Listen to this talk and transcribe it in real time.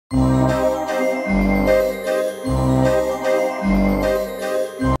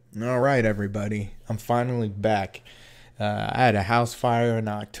Alright everybody, I'm finally back. I had a house fire in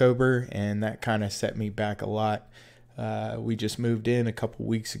October and that kind of set me back a lot. We just moved in a couple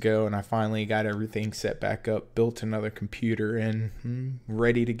weeks ago and I finally got everything set back up, built another computer, and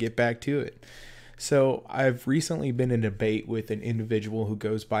ready to get back to it. So I've recently been in a debate with an individual who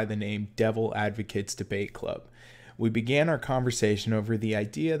goes by the name Devil Advocates Debate Club. We began our conversation over the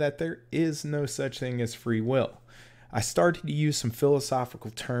idea that there is no such thing as free will. I started to use some philosophical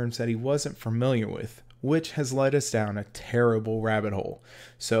terms that he wasn't familiar with, which has led us down a terrible rabbit hole.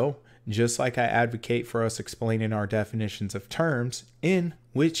 So, just like I advocate for us explaining our definitions of terms, in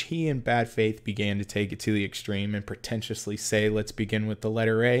which he in bad faith began to take it to the extreme and pretentiously say, let's begin with the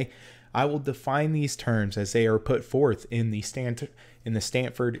letter A, I will define these terms as they are put forth in the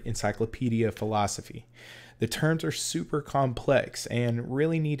Stanford Encyclopedia of Philosophy. The terms are super complex and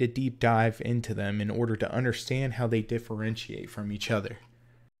really need a deep dive into them in order to understand how they differentiate from each other.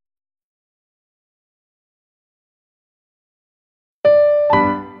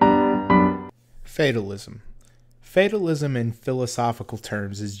 Fatalism. Fatalism in philosophical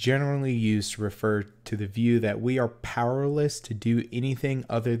terms is generally used to refer to the view that we are powerless to do anything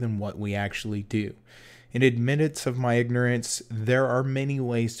other than what we actually do. In admittance of my ignorance, there are many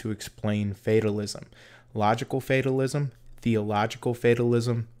ways to explain fatalism. Logical fatalism, theological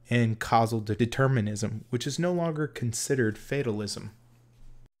fatalism, and causal determinism, which is no longer considered fatalism.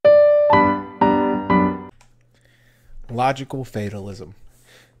 Logical fatalism.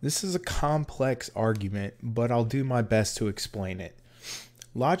 This is a complex argument, but I'll do my best to explain it.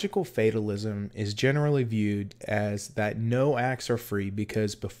 Logical fatalism is generally viewed as that no acts are free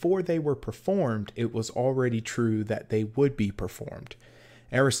because before they were performed, it was already true that they would be performed.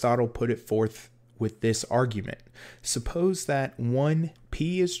 Aristotle put it forth with this argument. Suppose that 1,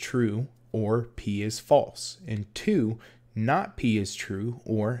 P is true or P is false, and 2, not P is true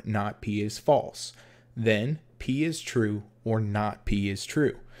or not P is false. Then P is true or not P is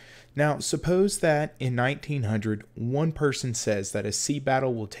true. Now, suppose that in 1900, one person says that a sea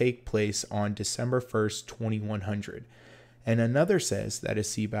battle will take place on December 1st, 2100, and another says that a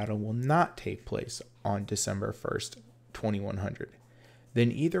sea battle will not take place on December 1st, 2100. Then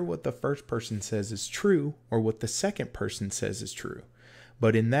either what the first person says is true or what the second person says is true.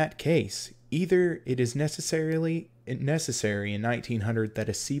 But in that case, either it is necessary in 1900 that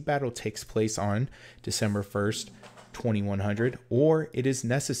a sea battle takes place on December 1st, 2100, or it is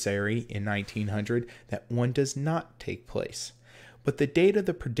necessary in 1900 that one does not take place. But the date of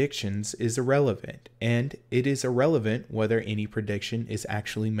the predictions is irrelevant, and it is irrelevant whether any prediction is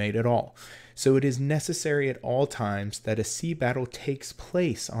actually made at all. So it is necessary at all times that a sea battle takes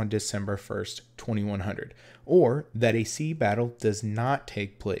place on December 1st, 2100, or that a sea battle does not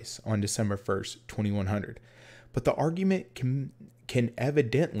take place on December 1st, 2100. But the argument can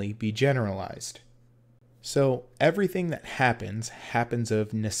evidently be generalized. So everything that happens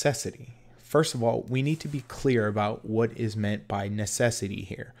of necessity. First of all, we need to be clear about what is meant by necessity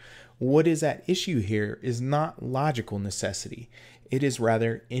here. What is at issue here is not logical necessity. It is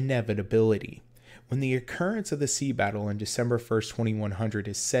rather inevitability. When the occurrence of the sea battle on December 1st, 2100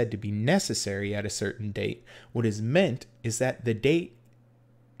 is said to be necessary at a certain date, what is meant is that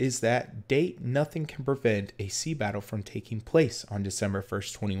nothing can prevent a sea battle from taking place on December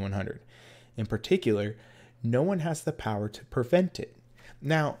 1st, 2100. In particular, no one has the power to prevent it.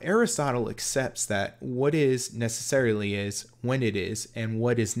 Now, Aristotle accepts that what is necessarily is when it is, and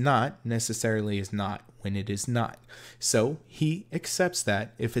what is not necessarily is not when it is not. So he accepts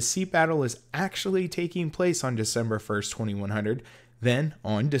that if a sea battle is actually taking place on December 1st, 2100, then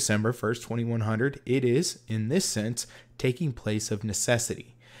on December 1st, 2100, it is, in this sense, taking place of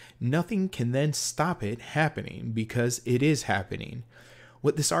necessity. Nothing can then stop it happening because it is happening.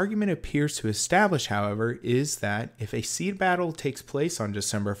 What this argument appears to establish, however, is that if a sea battle takes place on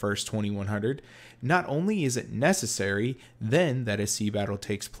December 1st, 2100, not only is it necessary then that a sea battle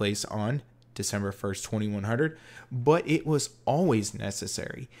takes place on December 1st, 2100, but it was always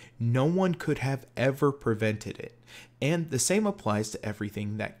necessary. No one could have ever prevented it. And the same applies to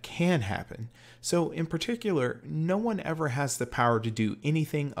everything that can happen. So in particular, no one ever has the power to do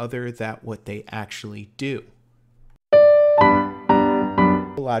anything other than what they actually do.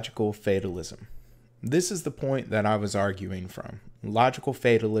 Logical fatalism. This is the point that I was arguing from. Logical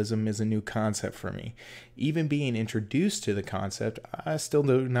fatalism is a new concept for me. Even being introduced to the concept, I still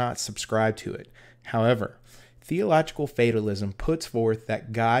do not subscribe to it. However, theological fatalism puts forth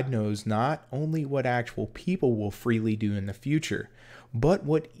that God knows not only what actual people will freely do in the future, but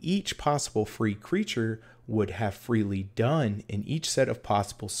what each possible free creature would have freely done in each set of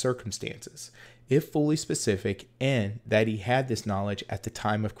possible circumstances, if fully specific, and that he had this knowledge at the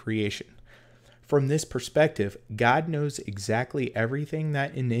time of creation. From this perspective, God knows exactly everything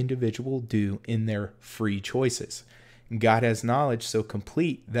that an individual will do in their free choices. God has knowledge so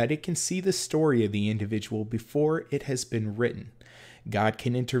complete that it can see the story of the individual before it has been written. God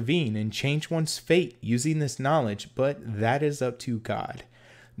can intervene and change one's fate using this knowledge, but that is up to God.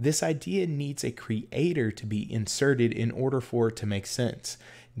 This idea needs a creator to be inserted in order for it to make sense.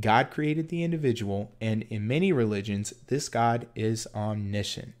 God created the individual, and in many religions, this God is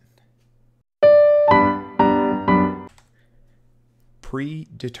omniscient.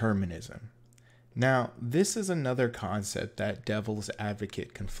 Predeterminism. Now, this is another concept that devil's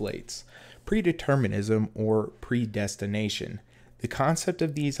advocate conflates. Predeterminism or predestination. The concept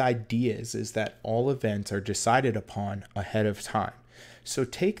of these ideas is that all events are decided upon ahead of time. So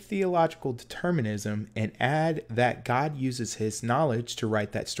take theological determinism and add that God uses his knowledge to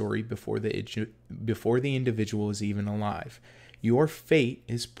write that story before the individual is even alive. Your fate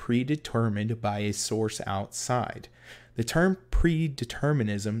is predetermined by a source outside. The term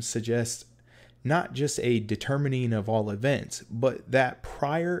predeterminism suggests not just a determining of all events, but that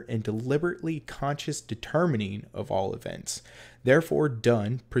prior and deliberately conscious determining of all events, therefore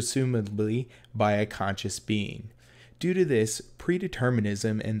done presumably by a conscious being. Due to this,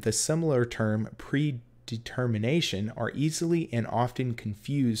 predeterminism and the similar term predetermination are easily and often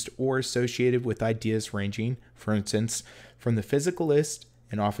confused or associated with ideas ranging, for instance, from the physicalist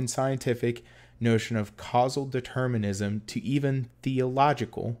and often scientific notion of causal determinism to even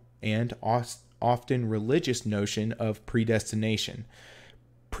theological and often religious notion of predestination.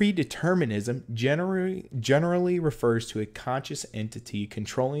 Predeterminism generally refers to a conscious entity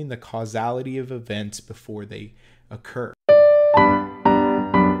controlling the causality of events before they occur.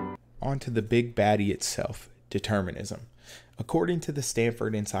 On to the big baddie itself, determinism. According to the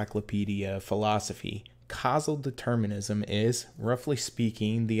Stanford Encyclopedia of Philosophy, causal determinism is, roughly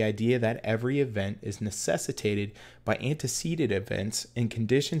speaking, the idea that every event is necessitated by antecedent events and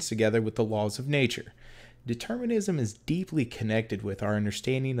conditions together with the laws of nature. Determinism is deeply connected with our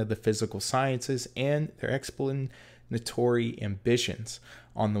understanding of the physical sciences and their explanatory ambitions,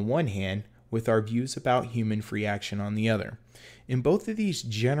 on the one hand, with our views about human free action on the other. In both of these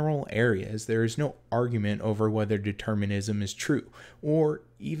general areas, there is no argument over whether determinism is true, or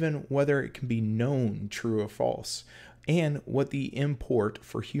even whether it can be known true or false, and what the import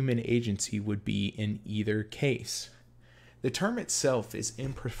for human agency would be in either case. The term itself is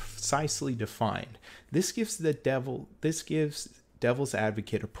imprecisely defined. This gives devil's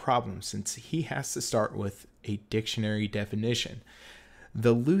advocate a problem, since he has to start with a dictionary definition.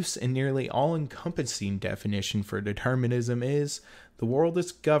 The loose and nearly all-encompassing definition for determinism is: the world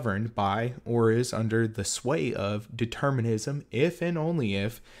is governed by or is under the sway of determinism if and only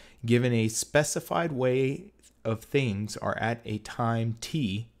if, given a specified way of things are at a time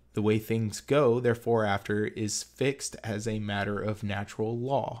t, the way things go, therefore after, is fixed as a matter of natural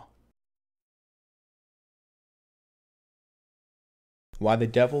law. Why the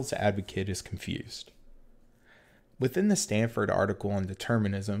devil's advocate is confused. Within the Stanford article on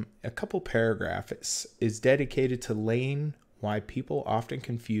determinism, a couple paragraphs is dedicated to laying why people often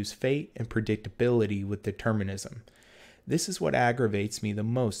confuse fate and predictability with determinism. This is what aggravates me the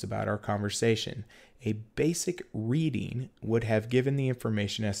most about our conversation. A basic reading would have given the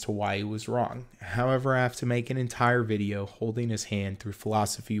information as to why he was wrong. However, I have to make an entire video holding his hand through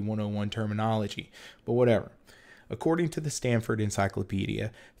Philosophy 101 terminology, but whatever. According to the Stanford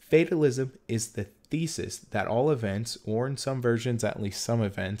Encyclopedia, fatalism is the thesis that all events, or in some versions at least some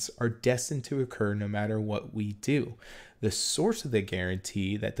events, are destined to occur no matter what we do. The source of the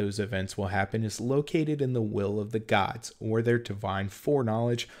guarantee that those events will happen is located in the will of the gods, or their divine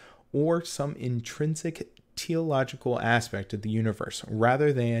foreknowledge, or some intrinsic teleological aspect of the universe,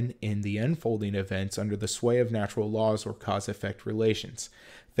 rather than in the unfolding events under the sway of natural laws or cause-effect relations.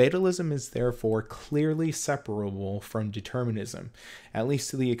 Fatalism is therefore clearly separable from determinism, at least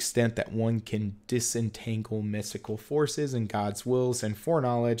to the extent that one can disentangle mystical forces and God's wills and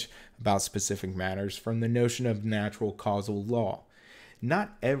foreknowledge about specific matters from the notion of natural causal law.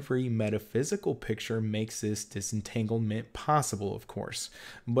 Not every metaphysical picture makes this disentanglement possible, of course,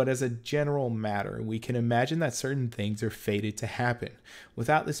 but as a general matter, we can imagine that certain things are fated to happen,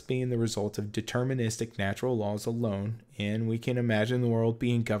 without this being the result of deterministic natural laws alone, and we can imagine the world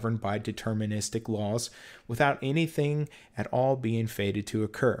being governed by deterministic laws without anything at all being fated to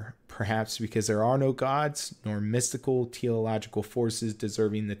occur, perhaps because there are no gods, nor mystical teleological forces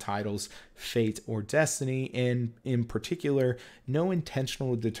deserving the titles fate or destiny, and in particular, no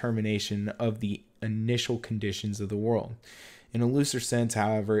intentional determination of the initial conditions of the world. In a looser sense,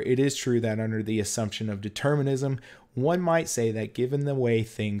 however, it is true that under the assumption of determinism, one might say that given the way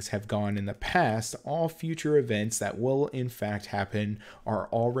things have gone in the past, all future events that will in fact happen are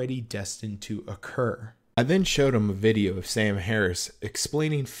already destined to occur. I then showed him a video of Sam Harris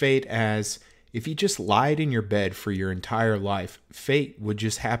explaining fate as, if you just lied in your bed for your entire life, fate would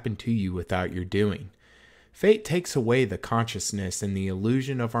just happen to you without your doing. Fate takes away the consciousness and the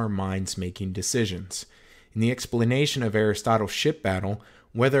illusion of our minds making decisions. In the explanation of Aristotle's ship battle,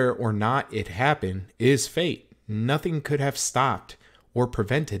 whether or not it happened is fate. Nothing could have stopped or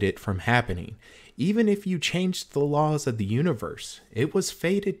prevented it from happening. Even if you changed the laws of the universe, it was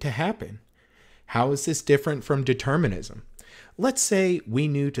fated to happen. How is this different from determinism? Let's say we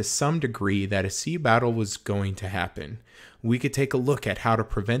knew to some degree that a sea battle was going to happen. We could take a look at how to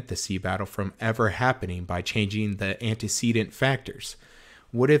prevent the sea battle from ever happening by changing the antecedent factors.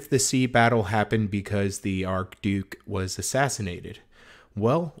 What if the sea battle happened because the Archduke was assassinated?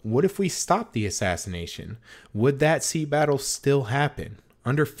 Well, what if we stopped the assassination? Would that sea battle still happen?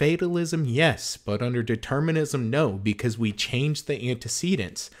 Under fatalism, yes, but under determinism, no, because we changed the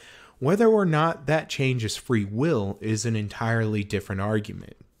antecedents. Whether or not that change is free will is an entirely different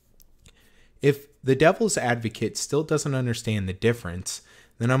argument. If the devil's advocate still doesn't understand the difference,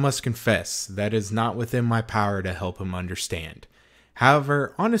 then I must confess that it is not within my power to help him understand.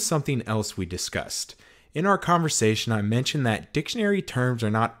 However, on to something else we discussed. In our conversation, I mentioned that dictionary terms are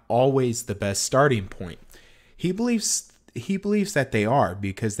not always the best starting point. He believes that they are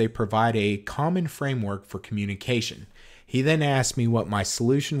because they provide a common framework for communication. He then asked me what my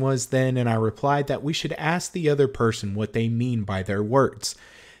solution was then, and I replied that we should ask the other person what they mean by their words.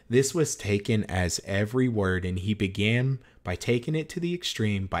 This was taken as every word, and he began by taking it to the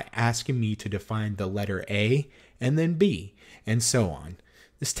extreme by asking me to define the letter A and then B, and so on.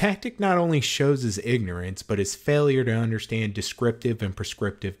 This tactic not only shows his ignorance, but his failure to understand descriptive and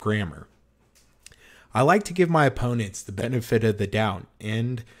prescriptive grammar. I like to give my opponents the benefit of the doubt,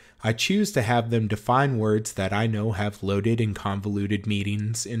 and I choose to have them define words that I know have loaded and convoluted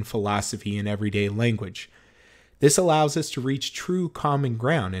meanings in philosophy and everyday language. This allows us to reach true common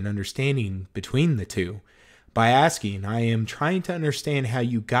ground and understanding between the two. By asking, I am trying to understand how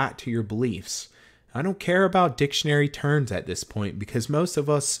you got to your beliefs. I don't care about dictionary terms at this point because most of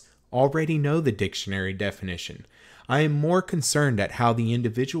us already know the dictionary definition. I am more concerned at how the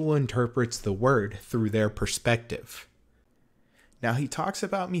individual interprets the word through their perspective. Now, he talks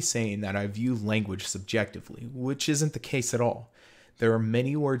about me saying that I view language subjectively, which isn't the case at all. There are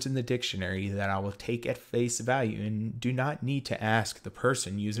many words in the dictionary that I will take at face value and do not need to ask the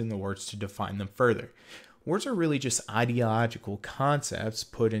person using the words to define them further. Words are really just ideological concepts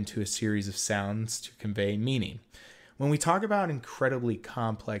put into a series of sounds to convey meaning. When we talk about incredibly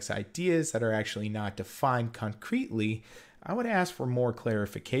complex ideas that are actually not defined concretely, I would ask for more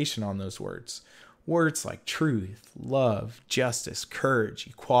clarification on those words. Words like truth, love, justice, courage,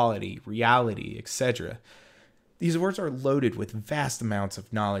 equality, reality, etc. These words are loaded with vast amounts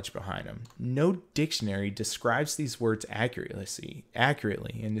of knowledge behind them. No dictionary describes these words accurately,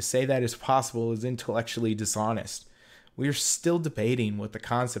 and to say that is possible is intellectually dishonest. We are still debating with the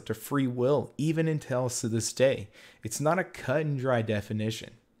concept of free will, even until to this day. It's not a cut and dry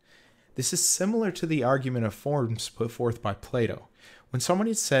definition. This is similar to the argument of forms put forth by Plato. When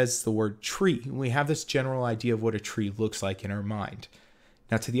somebody says the word tree, we have this general idea of what a tree looks like in our mind.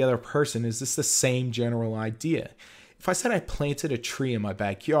 Now, to the other person, is this the same general idea? If I said I planted a tree in my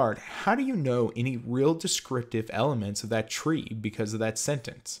backyard, how do you know any real descriptive elements of that tree because of that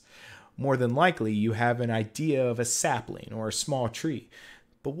sentence? More than likely, you have an idea of a sapling or a small tree.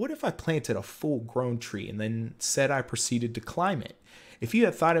 But what if I planted a full-grown tree and then said I proceeded to climb it? If you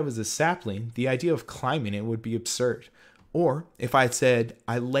had thought it was a sapling, the idea of climbing it would be absurd. Or if I said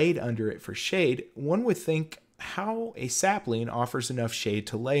I laid under it for shade, one would think how a sapling offers enough shade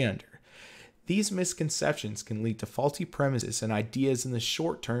to lay under. These misconceptions can lead to faulty premises and ideas in the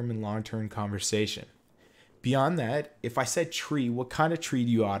short-term and long-term conversation. Beyond that, if I said tree, what kind of tree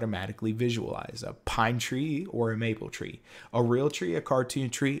do you automatically visualize? A pine tree or a maple tree? A real tree, a cartoon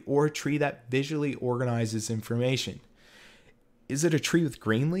tree, or a tree that visually organizes information? Is it a tree with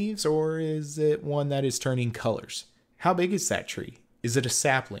green leaves, or is it one that is turning colors? How big is that tree? Is it a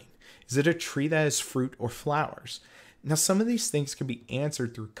sapling? Is it a tree that has fruit or flowers? Now, some of these things can be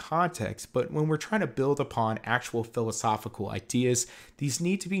answered through context, but when we're trying to build upon actual philosophical ideas, these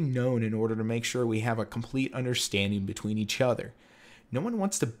need to be known in order to make sure we have a complete understanding between each other. No one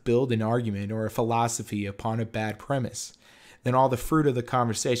wants to build an argument or a philosophy upon a bad premise. Then all the fruit of the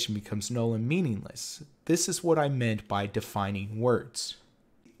conversation becomes null and meaningless. This is what I meant by defining words.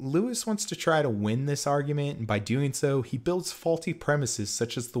 Lewis wants to try to win this argument, and by doing so, he builds faulty premises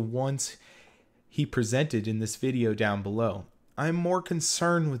such as the ones he presented in this video down below. I'm more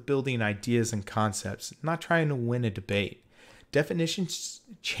concerned with building ideas and concepts, not trying to win a debate. Definitions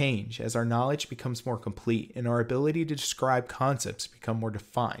change as our knowledge becomes more complete and our ability to describe concepts become more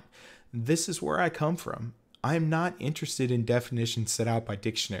defined. This is where I come from. I am not interested in definitions set out by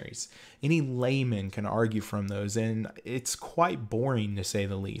dictionaries. Any layman can argue from those, and it's quite boring to say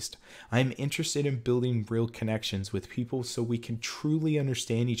the least. I am interested in building real connections with people so we can truly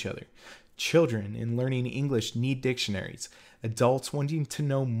understand each other. Children in learning English need dictionaries. Adults wanting to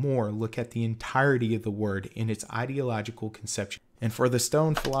know more look at the entirety of the word in its ideological conception. And for the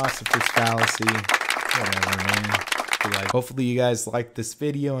stone philosopher's fallacy, whatever, man. Hopefully you guys liked this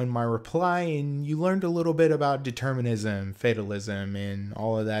video and my reply, and you learned a little bit about determinism, fatalism, and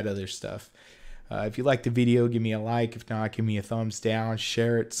all of that other stuff. If you liked the video, give me a like. If not, give me a thumbs down,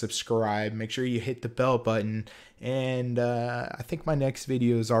 share it, subscribe. Make sure you hit the bell button. And I think my next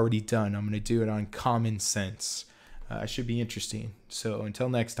video is already done. I'm going to do it on common sense. It should be interesting. So until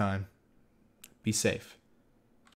next time, be safe.